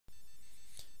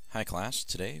Hi class,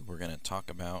 today we're going to talk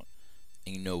about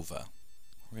Anova.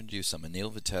 We're going to do some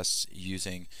Anova tests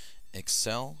using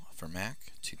Excel for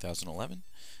Mac 2011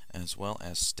 as well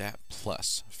as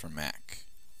StatPlus for Mac.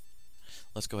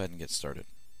 Let's go ahead and get started.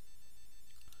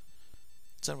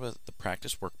 Let's start with the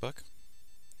practice workbook,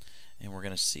 and we're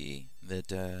going to see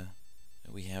that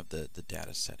we have the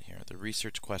data set here. The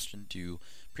research question: do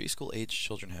preschool age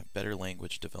children have better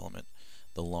language development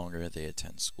the longer they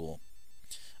attend school?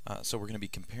 So we're going to be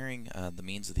comparing the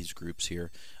means of these groups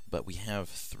here, but we have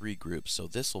three groups, so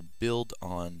this will build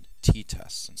on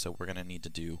t-tests, and so we're going to need to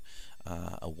do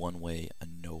a one-way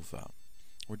Anova.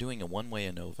 We're doing a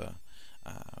one-way Anova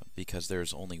because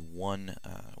there's only one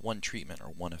treatment or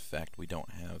one effect. We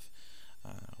don't have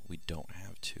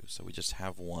two, so we just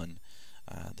have one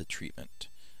the treatment,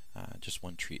 just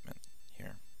one treatment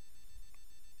here.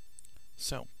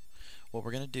 So what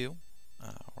we're going to do,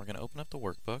 we're going to open up the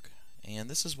workbook.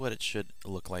 And this is what it should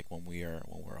look like when we're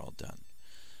all done.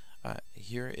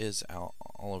 Here is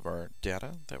all of our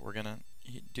data that we're going to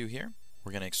do here.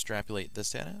 We're going to extrapolate this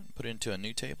data and put it into a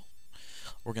new table.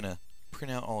 We're going to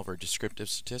print out all of our descriptive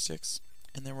statistics,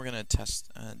 and then we're going to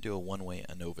test, do a one-way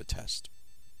Anova test.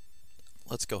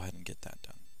 Let's go ahead and get that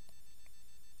done.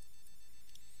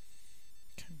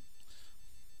 Okay.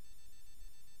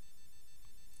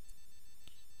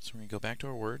 So we're going to go back to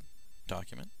our Word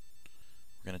document.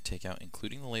 We're going to take out,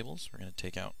 including the labels, we're going to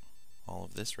take out all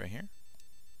of this right here.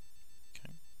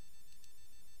 Okay.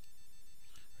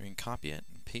 We're going to copy it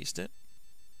and paste it.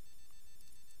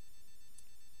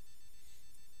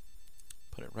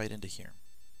 Put it right into here.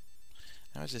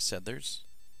 Now, as I said, there's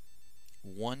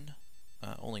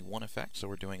only one effect, so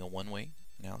we're doing a one-way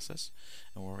analysis.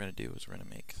 And what we're going to do is we're going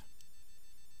to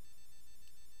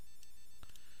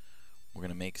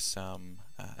make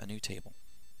a new table.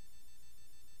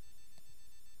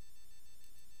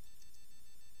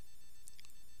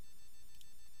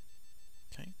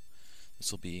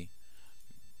 This will be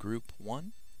group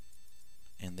 1,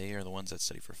 and they are the ones that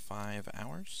study for 5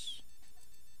 hours.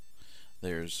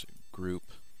 There's group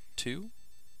 2,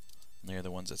 and they are the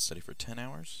ones that study for 10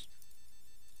 hours.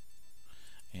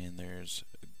 And there's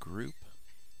group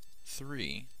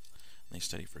 3, and they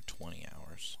study for 20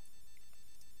 hours.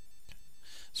 Okay.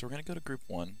 So we're going to go to group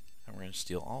 1, and we're going to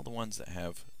steal all the ones that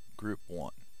have group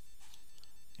 1.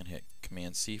 I'm going to hit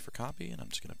Command-C for copy, and I'm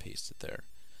just going to paste it there.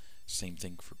 Same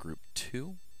thing for group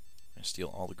 2. I steal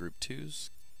all the group 2s,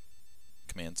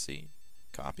 Command-C,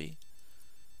 copy,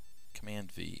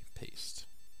 Command-V, paste.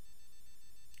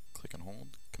 Click and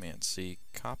hold, Command-C,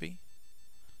 copy,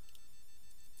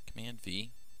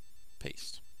 Command-V,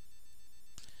 paste.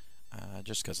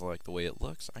 Just because I like the way it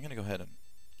looks, I'm going to go ahead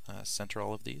and center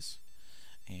all of these.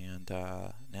 And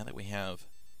now that we have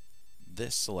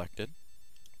this selected,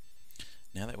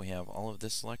 now that we have all of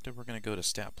this selected, we're going to go to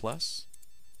StatPlus.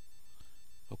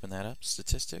 Open that up,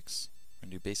 statistics. We're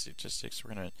going to do basic statistics.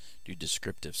 We're going to do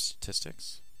descriptive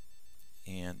statistics.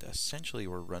 And essentially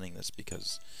we're running this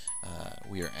because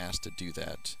we are asked to do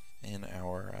that in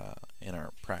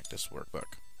our practice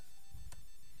workbook.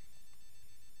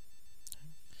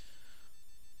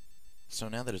 So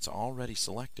now that it's already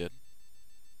selected,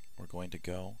 we're going to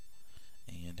go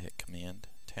and hit Command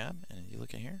Tab, and you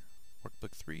look in here,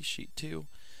 Workbook 3, Sheet 2,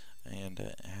 and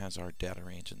it has our data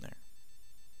range in there.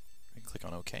 And click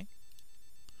on OK.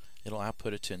 It'll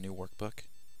output it to a new workbook.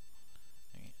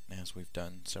 And as we've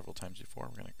done several times before,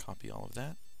 we're going to copy all of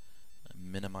that,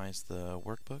 minimize the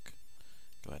workbook,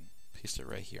 go ahead and paste it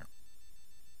right here.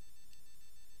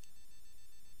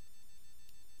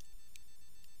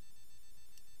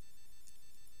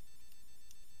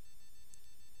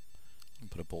 And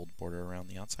put a bold border around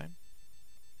the outside.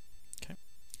 Okay.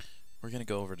 We're going to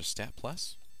go over to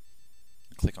StatPlus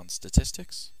and click on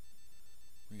Statistics.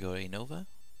 We go to Anova,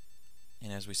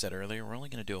 and as we said earlier, we're only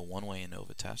going to do a one-way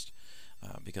Anova test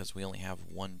because we only have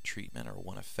one treatment or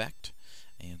one effect,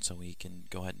 and so we can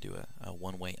go ahead and do a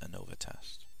one-way Anova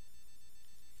test.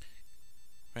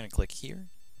 We're going to click here.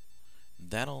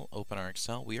 That'll open our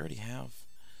Excel. We already have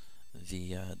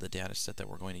the data set that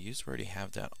we're going to use. We already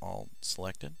have that all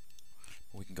selected.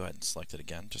 We can go ahead and select it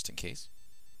again just in case.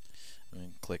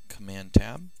 And click Command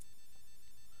Tab.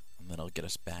 And that'll get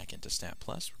us back into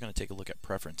StatPlus. We're going to take a look at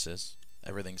preferences.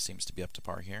 Everything seems to be up to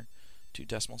par here. 2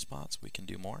 decimal spots. We can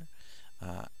do more.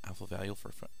 Alpha value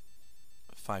for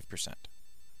 5%.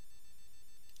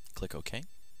 Click OK.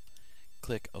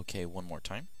 Click OK one more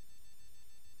time.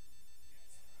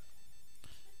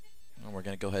 And we're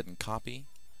going to go ahead and copy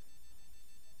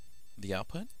the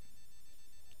output.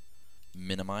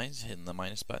 Minimize, hitting the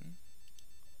minus button.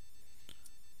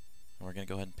 And we're going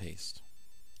to go ahead and paste.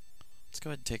 Let's go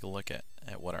ahead and take a look at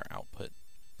what our output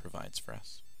provides for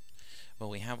us. Well,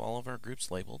 we have all of our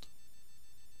groups labeled.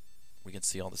 We can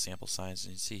see all the sample size,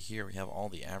 and you see here we have all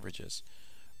the averages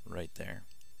right there.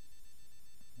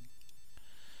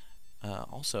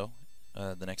 Also,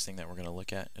 the next thing that we're going to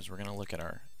look at is we're going to look at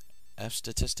our F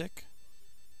statistic,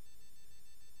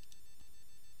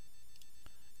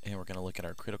 and we're going to look at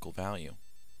our critical value.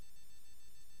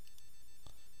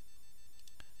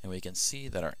 And we can see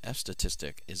that our F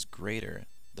statistic is greater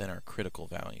than our critical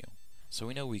value. So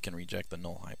we know we can reject the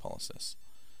null hypothesis.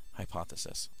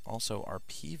 Also, our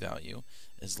p-value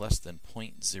is less than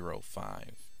 0.05.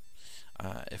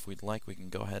 If we'd like, we can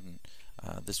go ahead and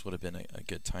this would have been a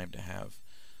good time to have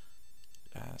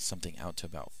something out to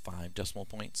about 5 decimal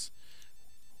points.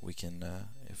 We can,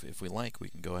 if we like, we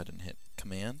can go ahead and hit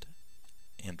Command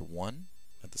and 1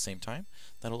 at the same time.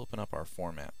 That'll open up our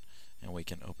format, and we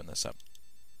can open this up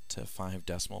to 5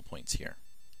 decimal points here.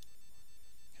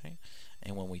 Okay,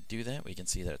 and when we do that, we can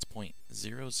see that it's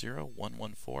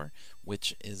 0.00114,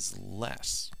 which is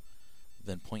less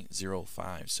than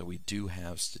 0.05. So we do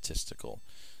have statistical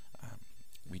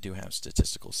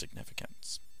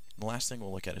significance. The last thing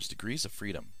we'll look at is degrees of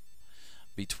freedom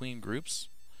between groups,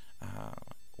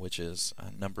 which is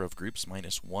a number of groups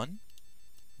minus 1.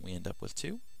 We end up with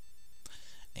 2.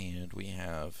 And we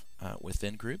have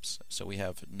within groups, so we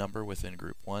have number within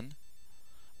group 1,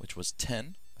 which was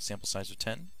 10, a sample size of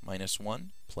 10, minus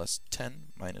 1, plus 10,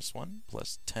 minus 1,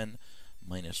 plus 10,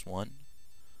 minus 1.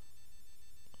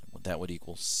 That would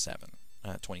equal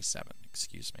 27,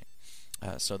 excuse me.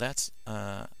 So that's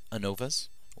ANOVA's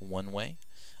one way.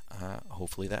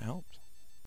 Hopefully that helped.